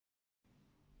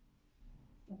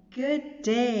Good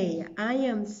day. I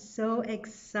am so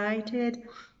excited.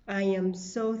 I am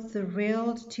so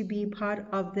thrilled to be part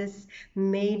of this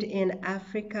Made in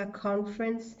Africa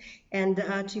conference and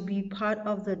to be part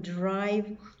of the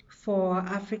drive for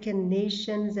African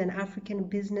nations and African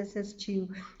businesses to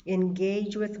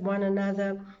engage with one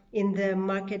another in the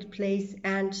marketplace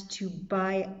and to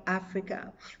buy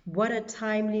Africa. What a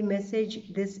timely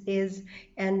message this is,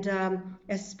 and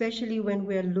especially when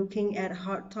we're looking at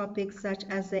hot topics such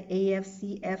as the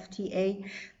AFCFTA,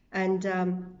 and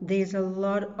there's a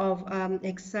lot of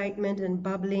excitement and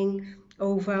bubbling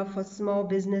over for small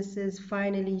businesses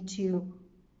finally to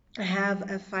have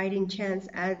a fighting chance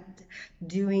at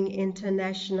doing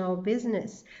international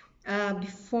business.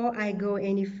 Before I go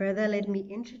any further, let me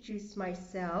introduce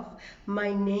myself.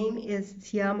 My name is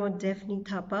Tshiamo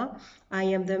Thapa. I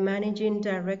am the managing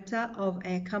director of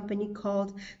a company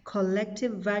called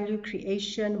Collective Value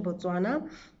Creation Botswana.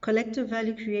 Collective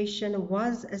Value Creation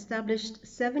was established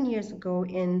 7 years ago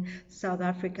in South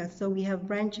Africa. So we have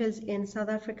branches in South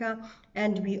Africa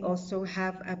and we also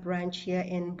have a branch here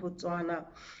in Botswana.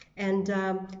 And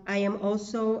I am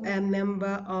also a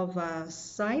member of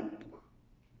SIPE.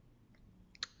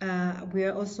 We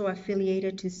are also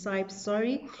affiliated to SIPE,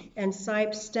 and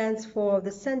SIPE stands for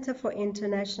the Center for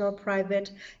International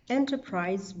Private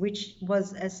Enterprise, which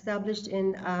was established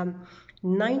in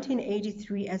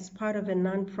 1983 as part of a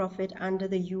nonprofit under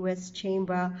the U.S.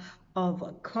 Chamber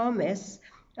of Commerce.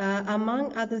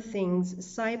 Among other things,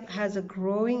 SIPE has a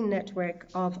growing network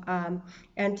of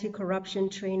anti-corruption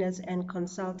trainers and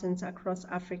consultants across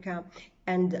Africa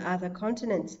and other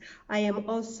continents. I am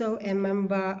also a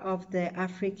member of the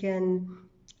African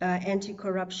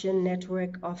Anti-Corruption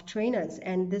Network of Trainers,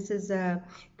 and this is a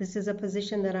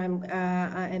position that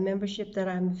a membership that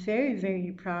I'm very,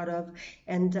 very proud of,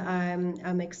 and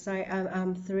I'm excited.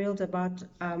 I'm thrilled about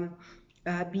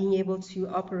being able to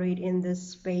operate in this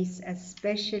space,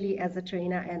 especially as a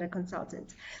trainer and a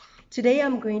consultant. Today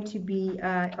I'm going to be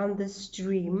on this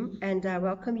stream, and I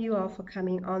welcome you all for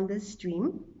coming on this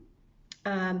stream.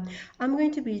 I'm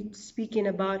going to be speaking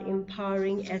about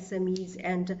empowering SMEs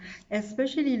and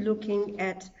especially looking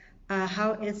at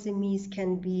how SMEs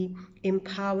can be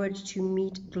empowered to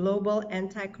meet global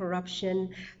anti-corruption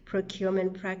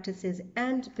procurement practices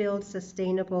and build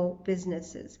sustainable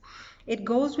businesses. It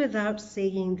goes without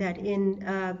saying that in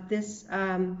this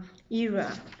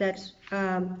era that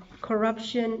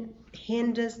corruption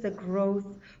hinders the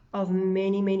growth of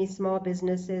many, many small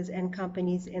businesses and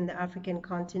companies in the African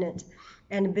continent.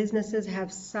 And businesses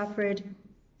have suffered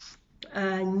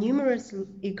numerous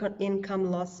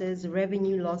income losses,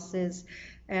 revenue losses.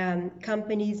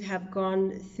 Companies have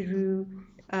gone through,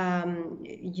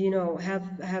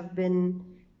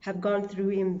 have gone through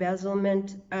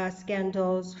embezzlement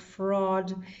scandals,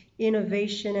 fraud,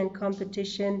 innovation and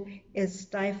competition is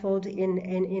stifled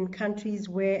in countries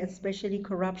where especially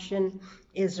corruption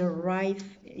is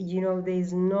rife.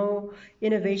 There's no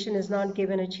innovation is not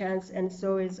given a chance, and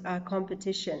so is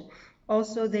competition.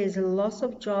 Also, there's a loss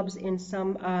of jobs in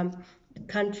some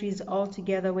countries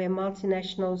altogether where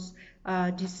multinationals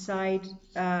decide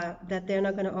that they're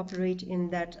not going to operate in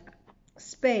that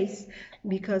space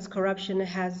because corruption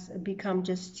has become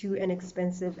just too an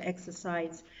expensive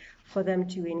exercise for them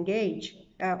to engage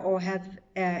or have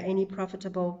any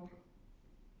profitable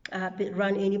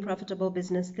run any profitable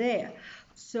business there.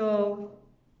 So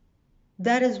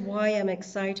that is why I'm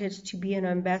excited to be an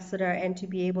ambassador and to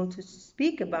be able to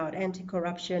speak about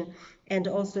anti-corruption and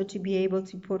also to be able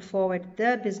to put forward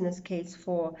the business case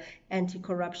for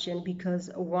anti-corruption because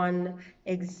one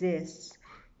exists.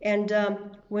 And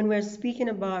when we're speaking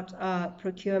about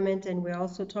procurement and we're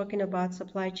also talking about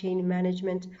supply chain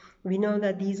management, we know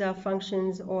that these are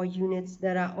functions or units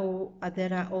that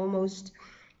are almost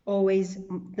always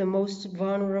the most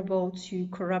vulnerable to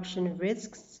corruption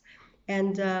risks.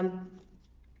 And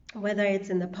whether it's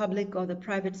in the public or the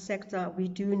private sector, we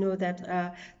do know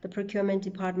that the procurement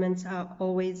departments are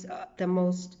always the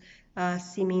most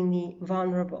seemingly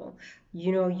vulnerable.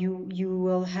 You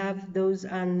will have those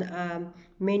on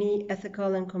many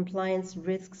ethical and compliance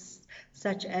risks,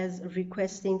 such as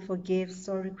requesting for gifts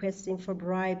or requesting for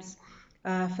bribes,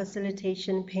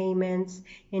 facilitation payments,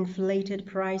 inflated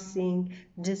pricing,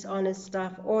 dishonest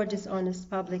staff, or dishonest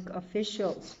public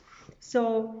officials.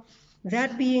 So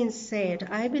that being said,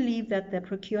 I believe that the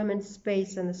procurement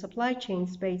space and the supply chain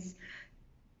space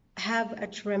have a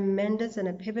tremendous and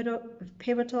a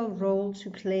pivotal role to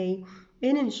play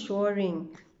in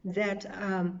ensuring that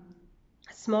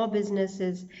small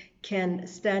businesses can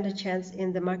stand a chance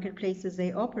in the marketplaces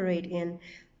they operate in,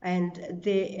 and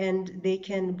they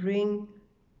can bring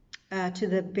to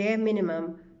the bare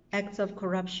minimum acts of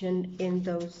corruption in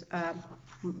those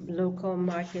local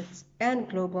markets and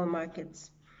global markets.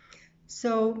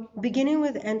 So beginning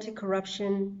with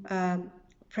anti-corruption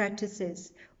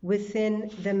practices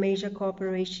within the major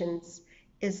corporations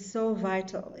is so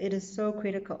vital, it is so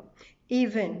critical,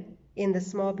 even in the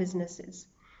small businesses,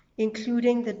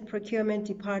 including the procurement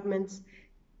departments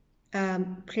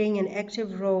playing an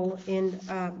active role in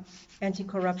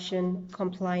anti-corruption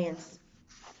compliance.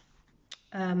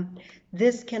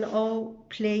 This can all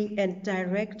play a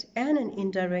direct and an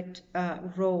indirect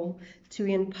role to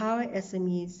empower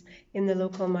SMEs in the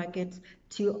local markets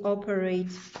to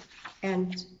operate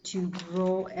and to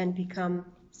grow and become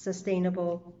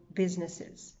sustainable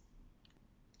businesses.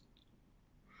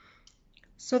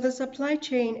 So the supply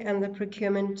chain and the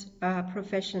procurement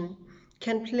profession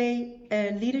can play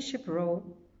a leadership role,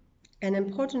 an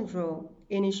important role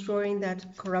in ensuring that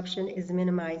corruption is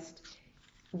minimized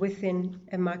within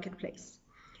a marketplace.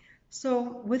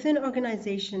 So within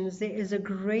organizations, there is a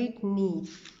great need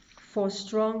for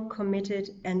strong, committed,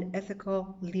 and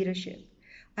ethical leadership.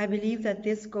 I believe that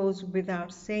this goes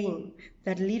without saying,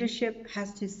 that leadership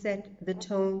has to set the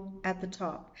tone at the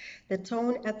top. The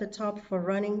tone at the top for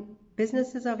running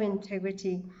businesses of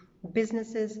integrity,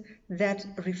 businesses that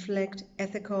reflect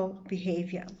ethical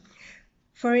behavior.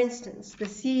 For instance, the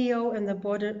CEO and the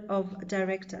board of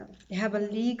directors have a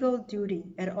legal duty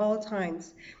at all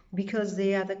times, because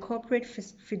they are the corporate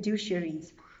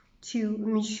fiduciaries, to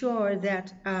ensure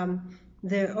that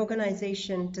the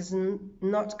organization does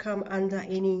not come under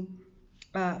any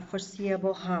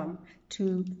foreseeable harm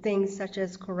to things such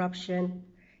as corruption,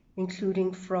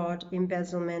 including fraud,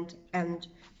 embezzlement, and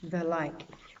the like.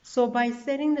 So by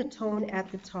setting the tone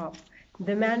at the top,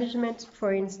 the management,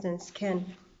 for instance, can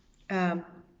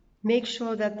make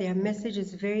sure that their message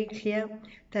is very clear,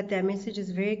 that their message is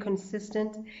very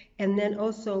consistent, and then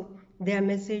also their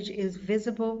message is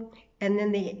visible, and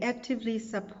then they actively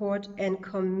support and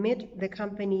commit the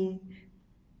company,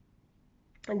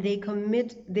 and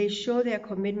they show their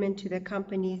commitment to the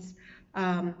company's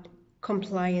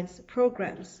compliance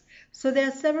programs. So there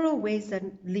are several ways that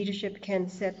leadership can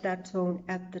set that tone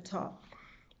at the top.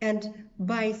 And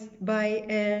by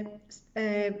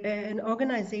an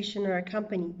organization or a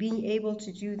company being able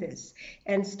to do this,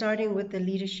 and starting with the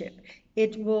leadership,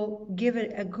 it will give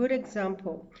it a good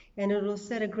example, and it will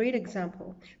set a great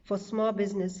example for small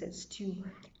businesses to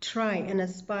try and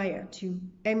aspire to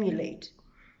emulate.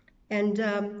 And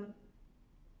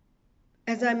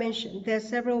as I mentioned, there are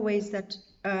several ways that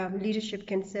leadership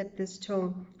can set this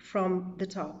tone from the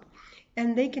top.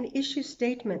 And they can issue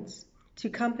statements to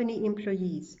company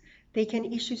employees. They can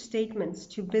issue statements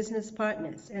to business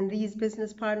partners, and these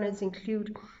business partners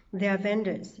include their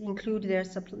vendors, include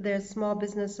their small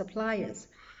business suppliers.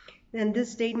 And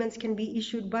these statements can be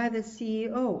issued by the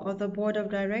CEO or the board of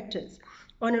directors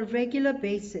on a regular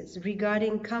basis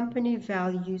regarding company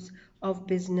values of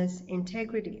business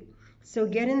integrity. So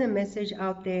getting the message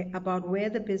out there about where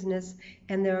the business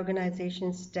and the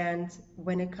organization stands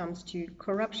when it comes to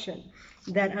corruption,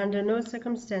 that under no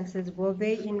circumstances will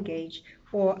they engage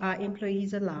or are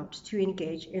employees allowed to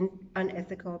engage in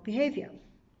unethical behavior.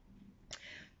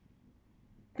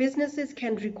 Businesses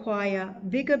can require,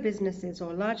 bigger businesses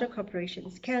or larger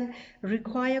corporations can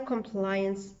require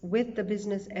compliance with the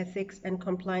business ethics and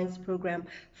compliance program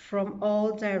from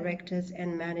all directors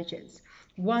and managers.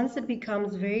 Once it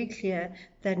becomes very clear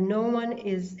that no one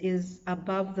is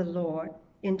above the law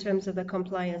in terms of the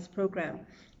compliance program,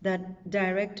 that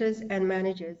directors and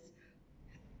managers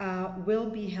will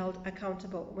be held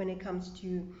accountable when it comes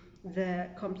to the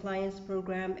compliance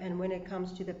program and when it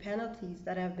comes to the penalties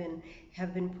that have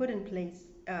been put in place,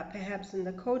 perhaps in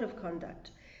the code of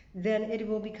conduct, then it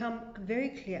will become very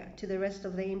clear to the rest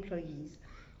of the employees,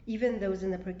 even those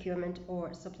in the procurement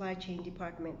or supply chain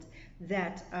department,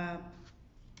 that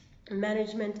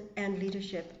management and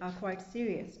leadership are quite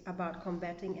serious about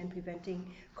combating and preventing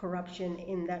corruption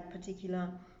in that particular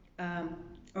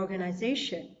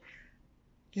organization.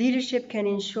 Leadership can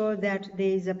ensure that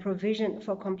there is a provision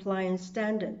for compliance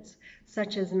standards,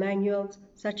 such as manuals,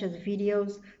 such as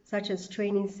videos, such as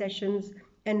training sessions,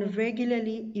 and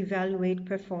regularly evaluate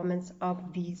performance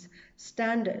of these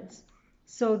standards.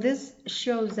 So this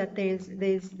shows that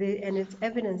and it's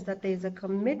evidence that there's a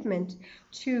commitment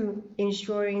to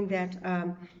ensuring that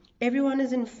everyone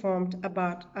is informed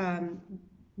about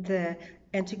the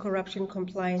anti-corruption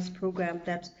compliance program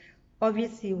that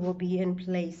obviously will be in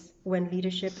place when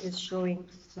leadership is showing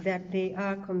that they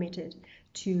are committed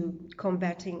to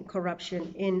combating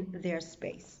corruption in their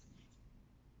space.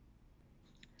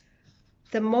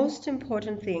 The most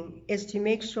important thing is to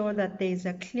make sure that there is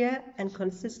a clear and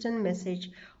consistent message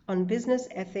on business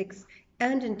ethics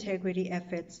and integrity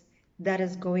efforts that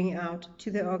is going out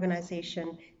to the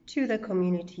organization, to the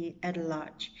community at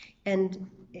large. And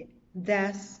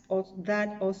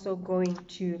that also going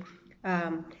to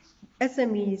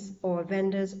SMEs or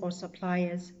vendors or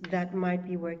suppliers that might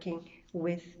be working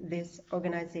with this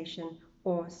organization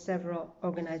or several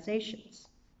organizations.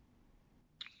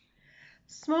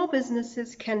 Small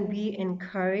businesses can be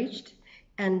encouraged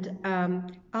and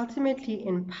ultimately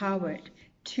empowered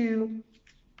to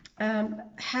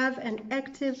have an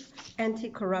active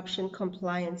anti-corruption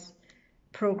compliance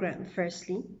program,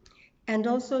 firstly, and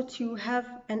also to have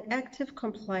an active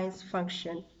compliance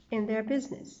function in their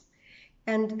business.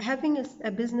 And having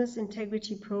a business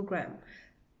integrity program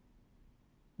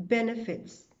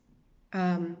benefits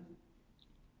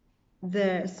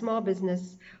the small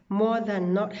business more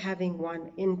than not having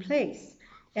one in place.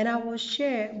 And I will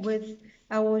share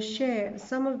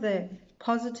some of the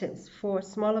positives for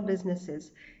smaller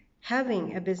businesses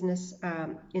having a business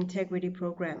integrity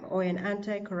program or an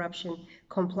anti-corruption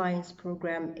compliance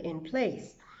program in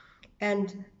place.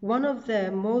 And one of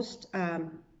the most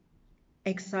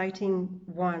exciting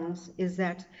ones is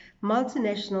that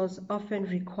multinationals often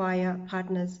require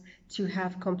partners to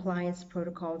have compliance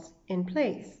protocols in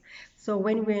place. So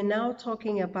when we're now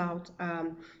talking about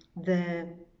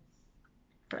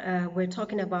we're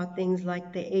talking about things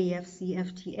like the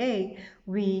AFCFTA,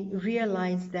 we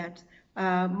realize that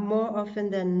more often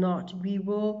than not,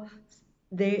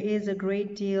 there is a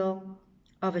great deal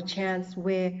of a chance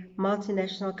where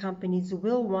multinational companies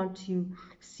will want to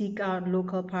seek out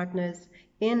local partners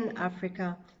in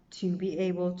Africa to be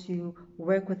able to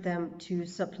work with them, to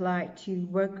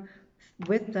work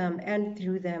with them and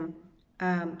through them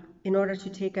in order to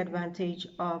take advantage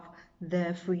of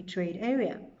the free trade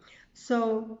area.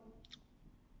 So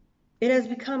it has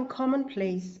become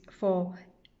commonplace for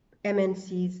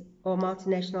MNCs or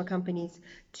multinational companies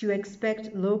to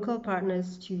expect local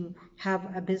partners to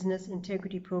have a business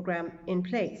integrity program in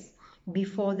place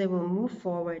before they will move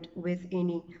forward with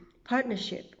any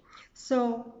partnership.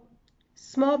 So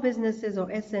small businesses or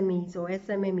SMEs or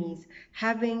SMMEs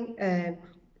having a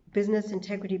business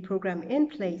integrity program in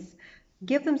place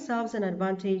give themselves an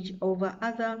advantage over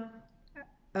other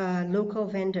local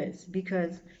vendors,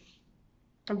 because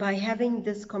by having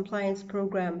this compliance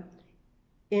program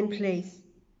in place,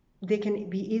 they can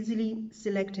be easily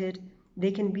selected,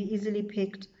 they can be easily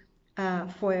picked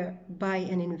by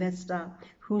an investor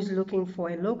who's looking for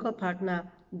a local partner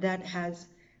that has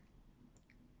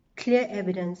clear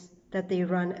evidence that they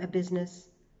run a business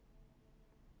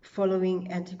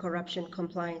following anti-corruption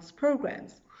compliance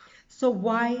programs. So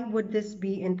why would this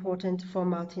be important for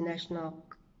multinational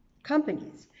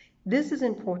companies? This is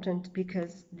important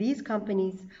because these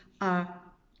companies are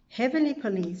heavily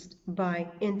policed by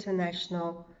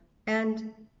international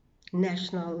and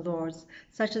national laws,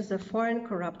 such as the Foreign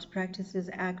Corrupt Practices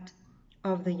Act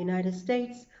of the United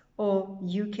States or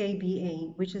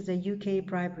UKBA, which is the UK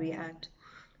Bribery Act.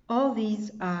 All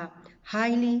these are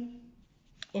highly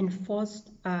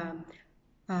enforced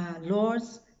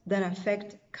laws that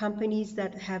affect companies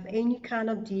that have any kind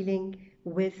of dealing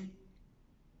with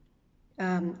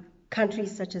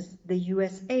countries such as the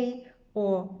USA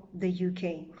or the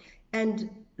UK. And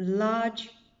large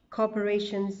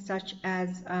corporations such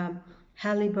as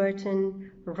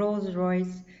Halliburton,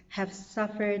 Rolls-Royce have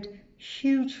suffered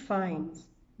huge fines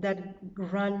that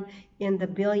run in the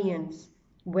billions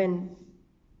when,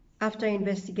 after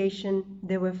investigation,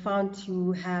 they were found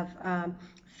to have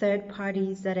third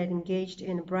parties that had engaged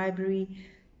in briberies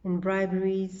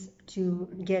to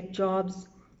get jobs,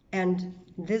 and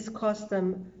this cost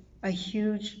them a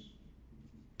huge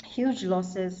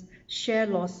losses, share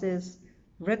losses,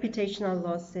 reputational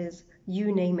losses,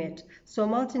 you name it. So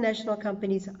multinational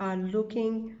companies are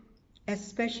looking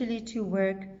especially to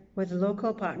work with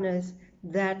local partners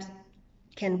that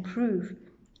can prove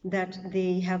that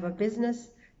they have a business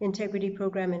integrity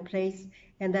program in place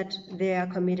and that they are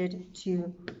committed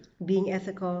to being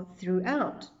ethical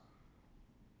throughout.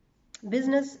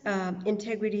 Business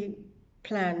integrity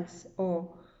plans or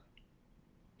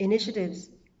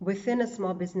initiatives within a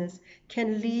small business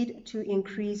can lead to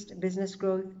increased business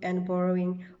growth and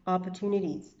borrowing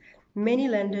opportunities. Many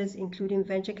lenders, including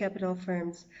venture capital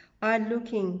firms, are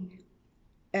looking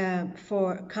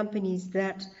for companies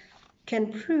that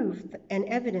can prove and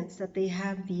evidence that they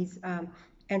have these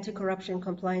anti-corruption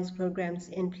compliance programs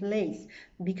in place,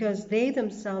 because they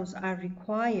themselves are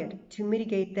required to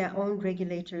mitigate their own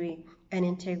regulatory and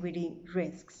integrity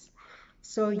risks.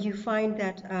 So you find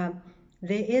that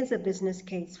there is a business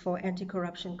case for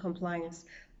anti-corruption compliance,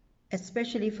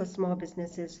 especially for small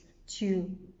businesses, to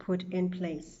put in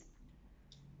place.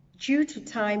 Due to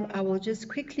time, I will just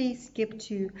quickly skip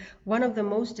to one of the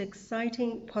most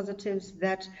exciting positives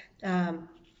that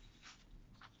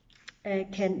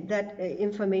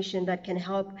information that can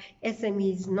help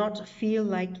SMEs not feel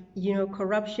like, you know,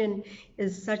 corruption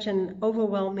is such an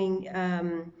overwhelming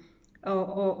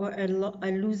or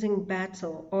a losing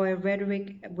battle, or a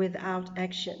rhetoric without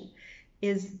action,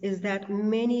 is that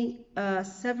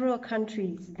several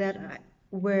countries that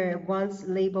were once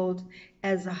labeled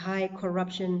as high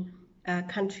corruption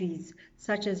countries,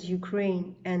 such as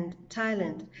Ukraine and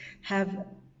Thailand, have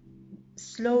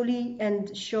slowly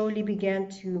and surely began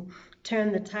to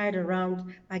turn the tide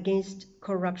around against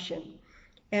corruption.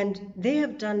 And they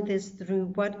have done this through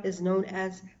what is known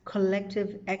as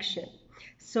collective action.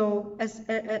 So as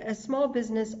a small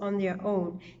business on their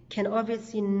own can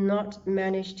obviously not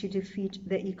manage to defeat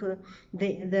the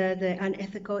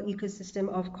unethical ecosystem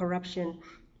of corruption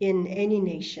in any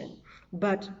nation.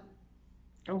 But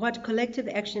what collective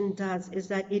action does is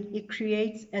that it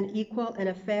creates an equal and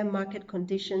a fair market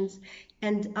conditions,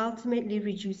 and ultimately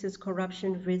reduces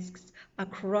corruption risks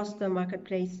across the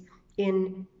marketplace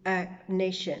in a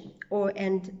nation,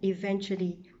 and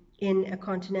eventually in a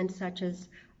continent such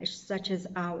as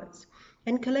ours.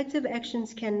 And collective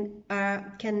actions can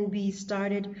be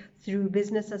started through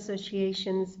business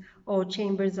associations or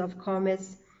chambers of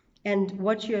commerce. And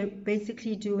what you're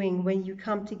basically doing when you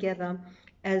come together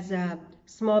as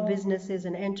small businesses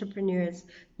and entrepreneurs,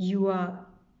 you are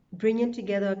bringing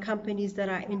together companies that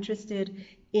are interested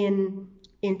in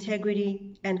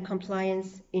integrity and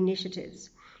compliance initiatives.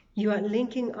 You are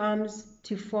linking arms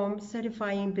to form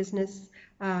certifying business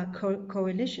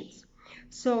coalitions.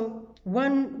 So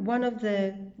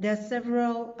there are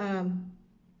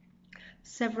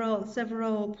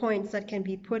several points that can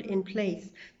be put in place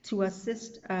to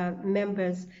assist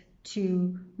members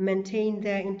to maintain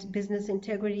their business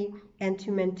integrity and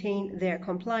to maintain their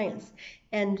compliance.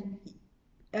 And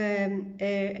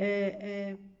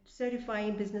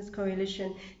certifying business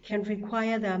coalition can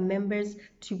require their members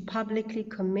to publicly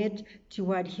commit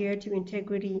to adhere to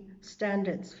integrity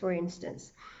standards, for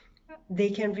instance. They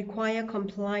can require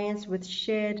compliance with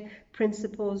shared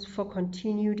principles for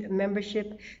continued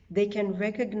membership. They can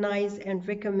recognize and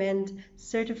recommend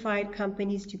certified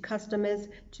companies to customers,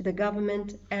 to the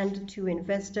government, and to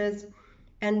investors.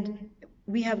 And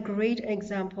we have great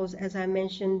examples, as I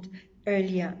mentioned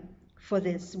earlier, for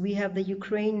this. We have the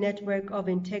Ukraine Network of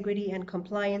Integrity and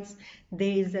Compliance.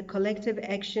 There is a collective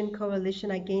action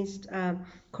coalition against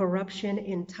corruption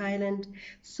in Thailand.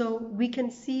 So we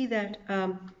can see that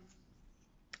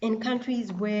in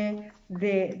countries where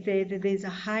there's a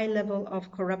high level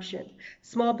of corruption,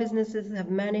 small businesses have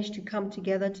managed to come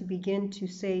together to begin to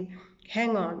say,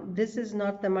 hang on, this is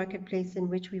not the marketplace in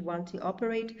which we want to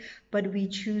operate, but we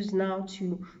choose now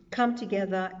to come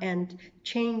together and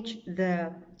change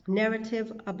the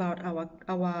narrative about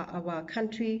our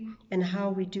country and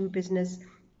how we do business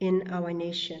in our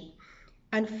nation.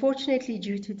 Unfortunately,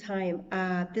 due to time,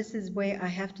 this is where I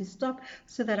have to stop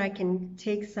so that I can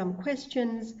take some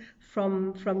questions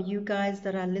from you guys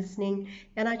that are listening.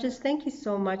 And I just thank you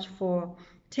so much for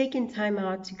taking time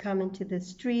out to come into the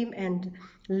stream and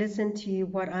listen to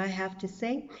what I have to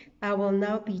say. I will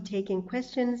now be taking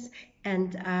questions,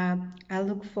 and I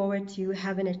look forward to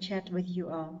having a chat with you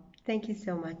all. Thank you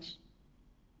so much.